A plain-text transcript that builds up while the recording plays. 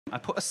I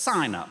put a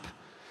sign up.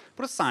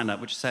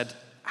 Which said,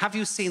 "Have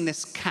you seen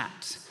this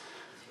cat?"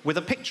 with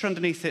a picture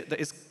underneath it that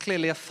is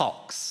clearly a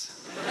fox.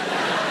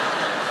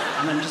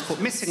 And then just put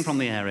 "missing from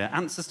the area,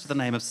 answers to the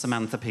name of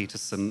Samantha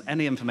Peterson,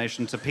 any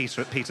information to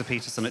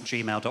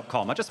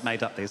peter@peterpeterson@gmail.com. I just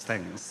made up these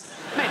things.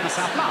 Made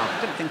myself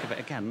laugh, didn't think of it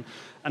again.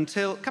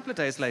 Until a couple of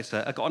days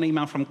later, I got an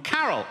email from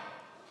Carol.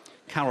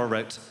 Carol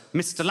wrote,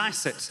 "Mr.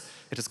 Lycett,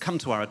 it has come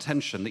to our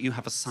attention that you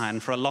have a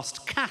sign for a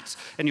lost cat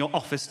in your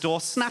office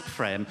door snap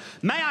frame.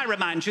 May I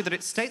remind you that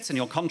it states in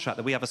your contract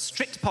that we have a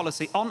strict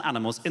policy on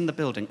animals in the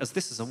building, as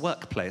this is a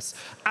workplace.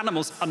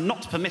 Animals are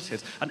not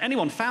permitted, and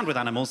anyone found with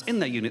animals in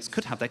their units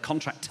could have their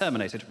contract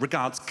terminated.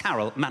 Regards,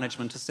 Carol,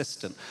 management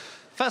assistant."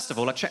 First of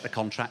all, I checked the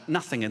contract,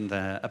 nothing in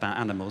there about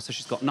animals, so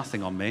she's got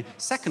nothing on me.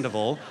 Second of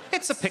all,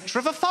 it's a picture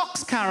of a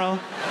fox, Carol.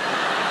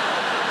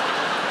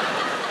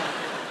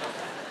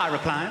 I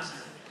replied,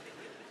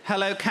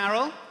 "Hello,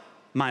 Carol.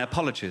 My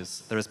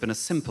apologies. There has been a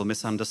simple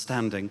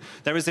misunderstanding.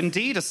 There is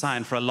indeed a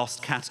sign for a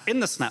lost cat in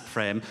the snap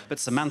frame, but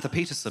Samantha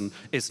Peterson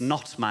is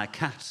not my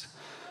cat.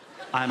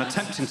 I am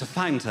attempting to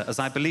find her, as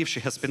I believe she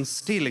has been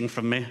stealing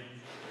from me."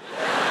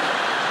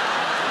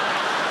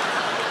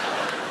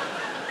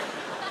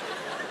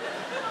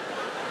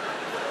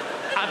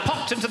 I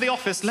popped into the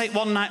office late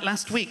one night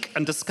last week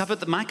and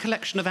discovered that my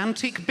collection of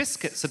antique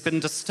biscuits had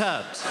been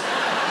disturbed.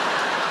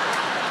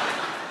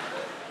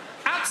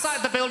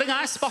 Outside the building,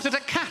 I spotted a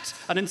cat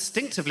and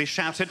instinctively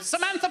shouted,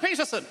 "Samantha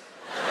Peterson!"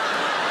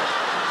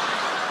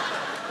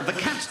 The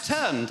cat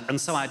turned, and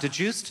so I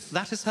deduced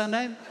that is her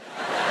name.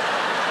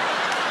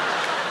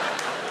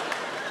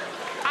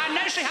 I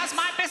know she has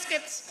my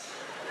biscuits.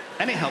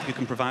 Any help you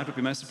can provide would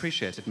be most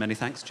appreciated. Many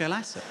thanks, J.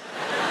 Lycett.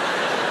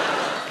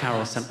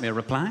 Carol sent me a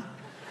reply.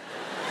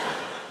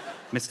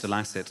 "Mr.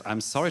 Lycett, I'm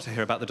sorry to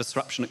hear about the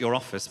disruption at your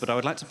office, but I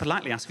would like to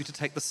politely ask you to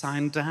take the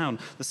sign down.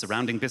 The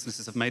surrounding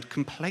businesses have made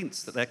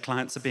complaints that their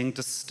clients are being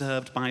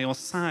disturbed by your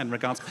sign.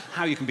 Regards."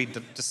 How you can be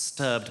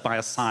disturbed by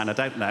a sign, I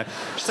don't know.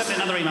 She sent me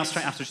another email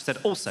straight after. She said,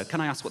 "Also,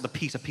 can I ask what the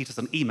Peter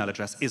Peterson email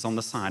address is on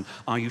the sign?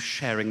 Are you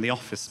sharing the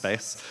office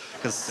space?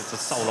 Because it's a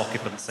sole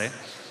occupancy."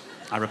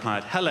 I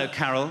replied, "Hello,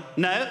 Carol.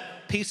 No,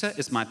 Peter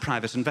is my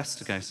private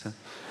investigator.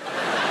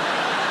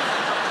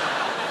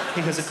 He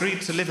has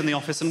agreed to live in the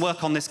office and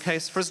work on this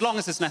case for as long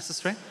as is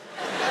necessary."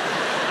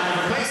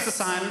 I replaced the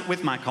sign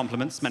with my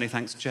compliments. Many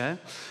thanks, Joe.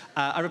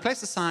 I replaced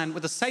the sign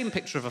with the same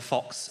picture of a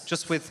fox,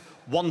 just with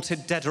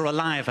 "wanted dead or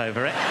alive"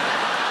 over it.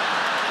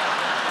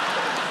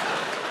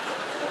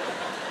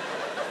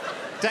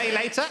 Day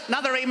later,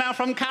 another email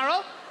from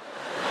Carol.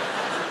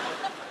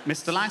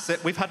 "Mr.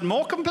 Lycett, we've had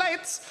more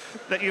complaints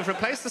that you've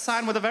replaced the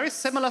sign with a very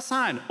similar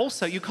sign.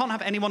 Also, you can't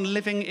have anyone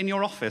living in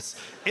your office.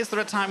 Is there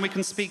a time we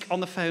can speak on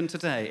the phone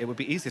today? It would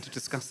be easier to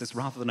discuss this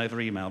rather than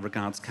over email.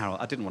 Regards, Carol."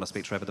 I didn't want to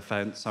speak to her over the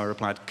phone, so I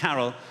replied,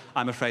 "Carol,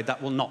 I'm afraid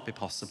that will not be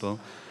possible.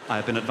 I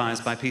have been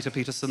advised by Peter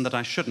Peterson that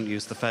I shouldn't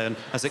use the phone,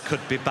 as it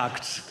could be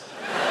bugged."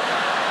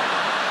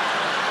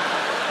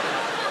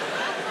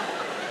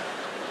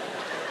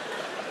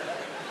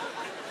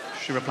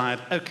 She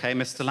replied, "OK,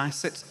 Mr.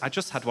 Lycett, I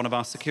just had one of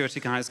our security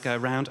guys go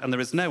around and there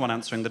is no one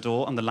answering the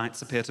door and the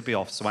lights appear to be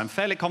off, so I'm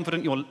fairly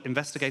confident your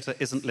investigator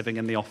isn't living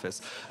in the office.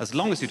 As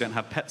long as you don't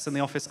have pets in the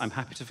office, I'm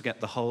happy to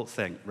forget the whole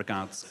thing.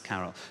 Regards,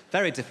 Carol."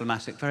 Very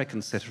diplomatic, very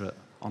considerate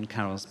on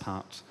Carol's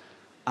part.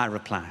 I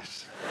replied,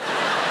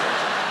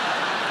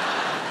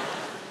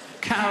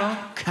 "Carol,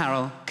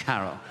 Carol,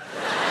 Carol.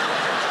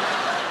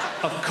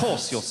 Of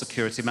course your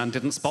security man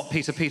didn't spot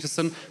Peter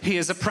Peterson. He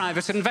is a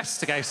private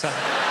investigator.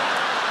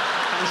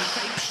 And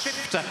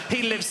shapeshifter.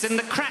 He lives in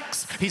the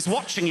cracks. He's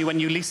watching you when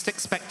you least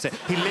expect it.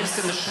 He lives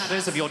in the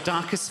shadows of your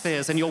darkest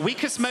fears. In your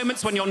weakest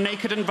moments when you're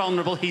naked and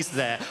vulnerable, he's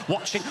there.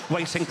 Watching,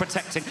 waiting,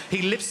 protecting.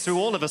 He lives through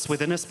all of us,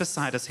 within us,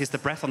 beside us. He's the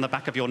breath on the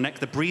back of your neck,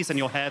 the breeze in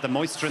your hair, the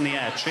moisture in the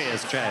air.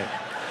 Cheers, Joe."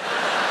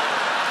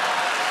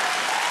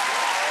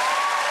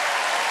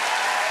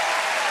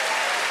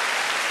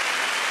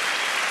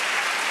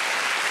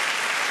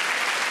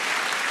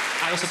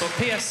 I also put,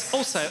 "PS,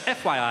 also,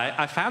 FYI,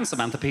 I found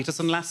Samantha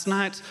Peterson last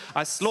night.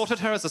 I slaughtered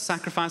her as a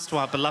sacrifice to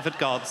our beloved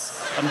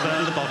gods and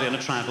burned the body in a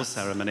tribal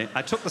ceremony.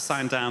 I took the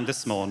sign down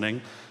this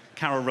morning."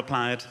 Carol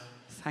replied,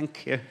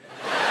 "Thank you."